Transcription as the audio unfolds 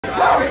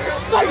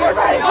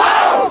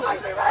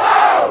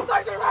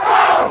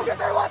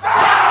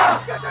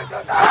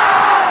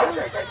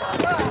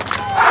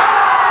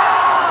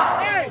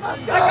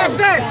Like I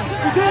said,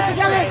 we do this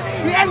together,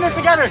 we end this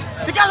together.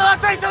 Together on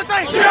 3, 2,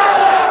 3.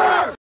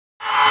 Yeah!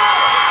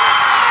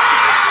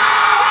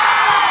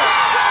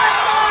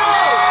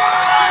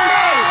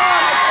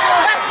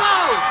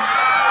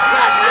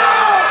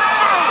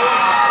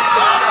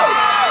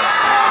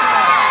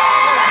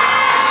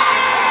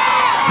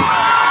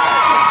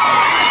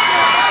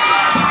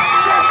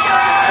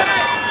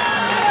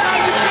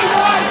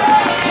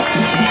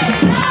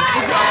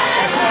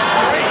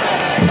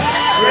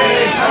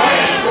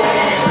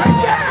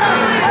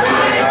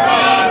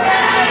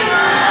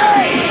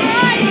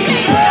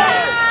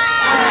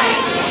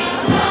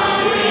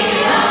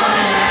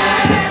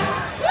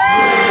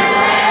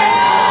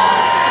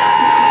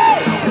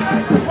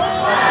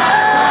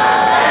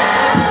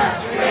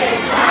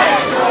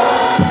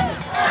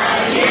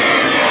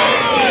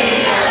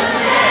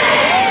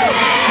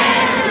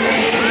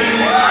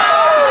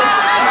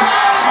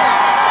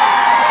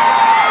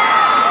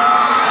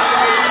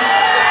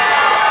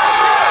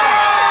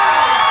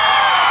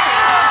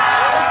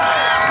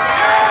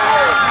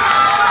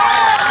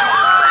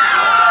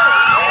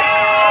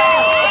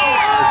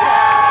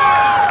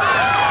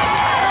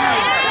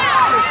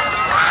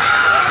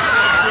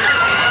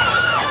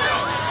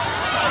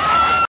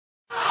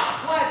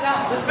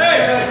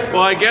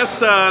 Well, I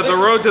guess the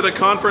road to the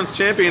conference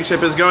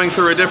championship is going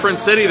through a different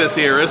city this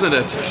year, isn't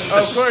it?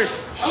 Of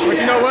course. But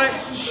you know what?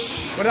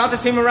 Without the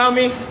team around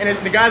me and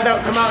the guys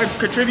that come out and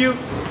contribute,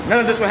 none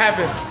of this would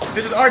happen.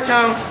 This is our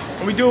town,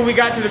 and we do what we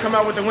got to come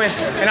out with the win.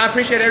 And I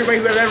appreciate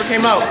everybody who ever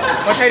came out.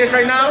 I'll tell you this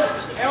right now.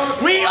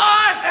 We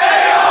are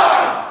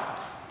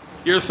AR!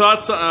 Your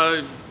thoughts,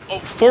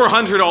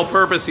 400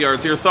 all-purpose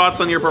yards, your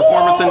thoughts on your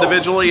performance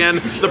individually and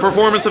the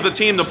performance of the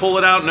team to pull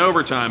it out in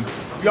overtime?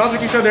 To be honest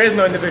with you, sir, there is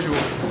no individual.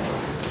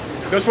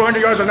 Those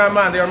 400 yards are not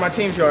mine, they are my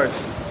team's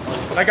yards.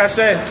 Like I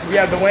said, we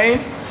have Dwayne,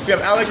 we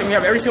have Alex, and we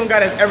have every single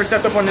guy that's ever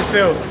stepped up on this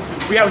field.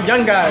 We have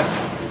young guys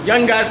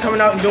coming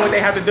out and doing what they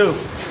have to do.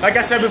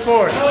 Like I said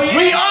before,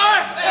 we are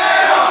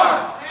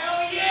AR!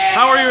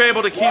 How are you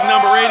able to keep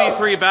number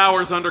 83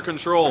 Bowers under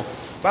control?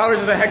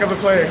 Bowers is a heck of a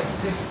player.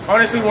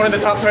 Honestly, one of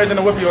the top players in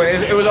the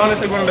WPIAL. It was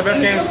honestly one of the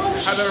best games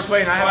I've ever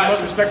played, and I have the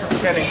most respect for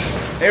Kittanning.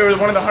 They were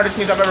one of the hardest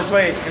teams I've ever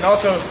played. And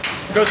also,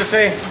 it goes to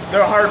say,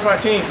 they're a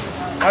hard-fought team.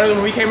 Honestly,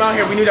 when we came out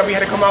here, we knew that we had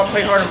to come out,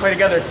 play hard, and play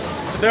together.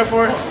 So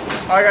therefore,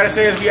 all I got to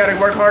say is we got to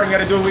work hard and we got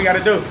to do what we got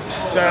to do.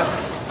 So,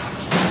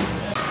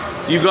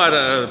 you got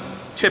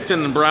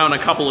Tipton and Brown,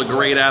 a couple of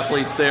great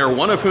athletes there,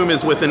 one of whom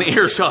is within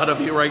earshot of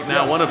you right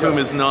now, one of whom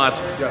is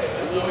not.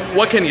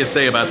 What can you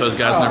say about those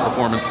guys and their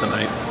performance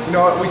tonight? You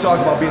know, we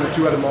talk about being a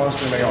two-headed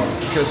monster, and they are,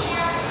 because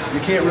you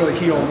can't really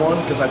key on one,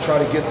 because I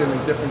try to get them in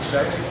different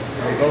sets.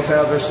 They both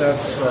have their sets,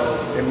 so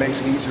it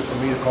makes it easier for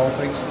me to call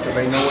things, because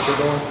they know what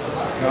they're doing.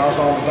 You know, I was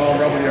on with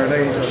Don Rebel the other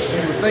day, and you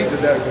would think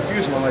that would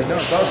confuse them. I'm like, no,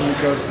 it doesn't,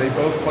 because they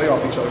both play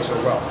off each other so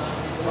well.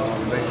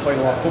 They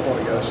played a lot of football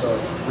together, so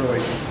really,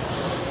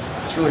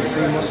 it's really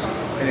seamless,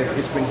 and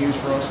it's been huge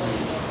for us. And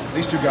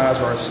these two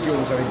guys are as skilled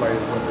as anybody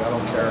in the world. I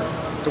don't care.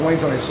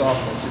 Dwayne's only a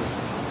sophomore, too.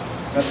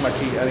 That's my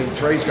key. I think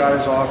Dre's got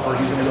his offer.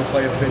 He's going to go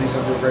play a pit. He's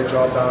going to do a great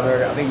job down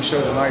there. I think he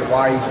showed tonight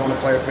why he's going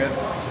to play a pit.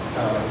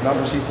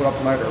 Numbers he put up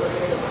tonight are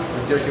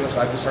ridiculous.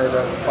 I just heard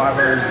that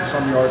 500 and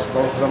some yards,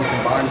 both of them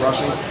combined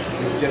rushing.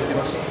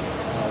 Ridiculous.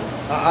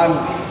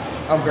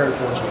 I'm very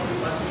fortunate.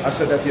 I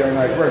said that the other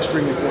night. We're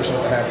extremely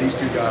fortunate to have these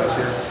two guys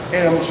here.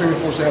 And I'm extremely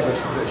fortunate to have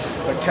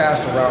the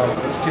cast around.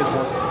 Those kids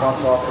work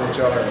butts off for each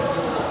other.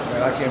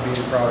 And I can't be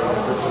any prouder of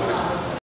them.